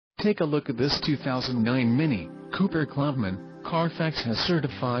Take a look at this 2009 Mini Cooper Clubman. Carfax has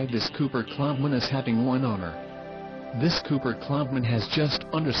certified this Cooper Clubman as having one owner. This Cooper Clubman has just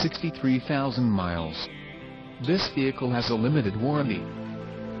under 63,000 miles. This vehicle has a limited warranty.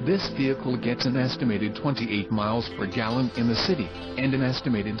 This vehicle gets an estimated 28 miles per gallon in the city, and an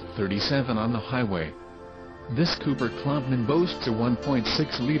estimated 37 on the highway. This Cooper Clubman boasts a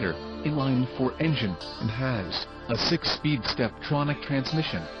 1.6-liter inline-4 engine, and has a 6-speed Steptronic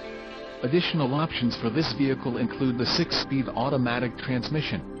transmission. Additional options for this vehicle include the 6-speed automatic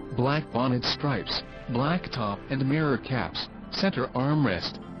transmission, black bonnet stripes, black top and mirror caps, center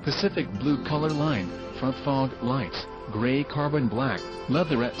armrest, Pacific blue color line, front fog lights, gray carbon black,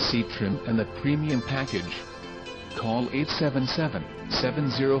 leatherette seat trim and the premium package. Call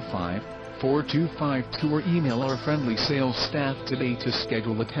 877-705-4252 or email our friendly sales staff today to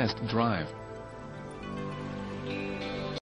schedule a test drive.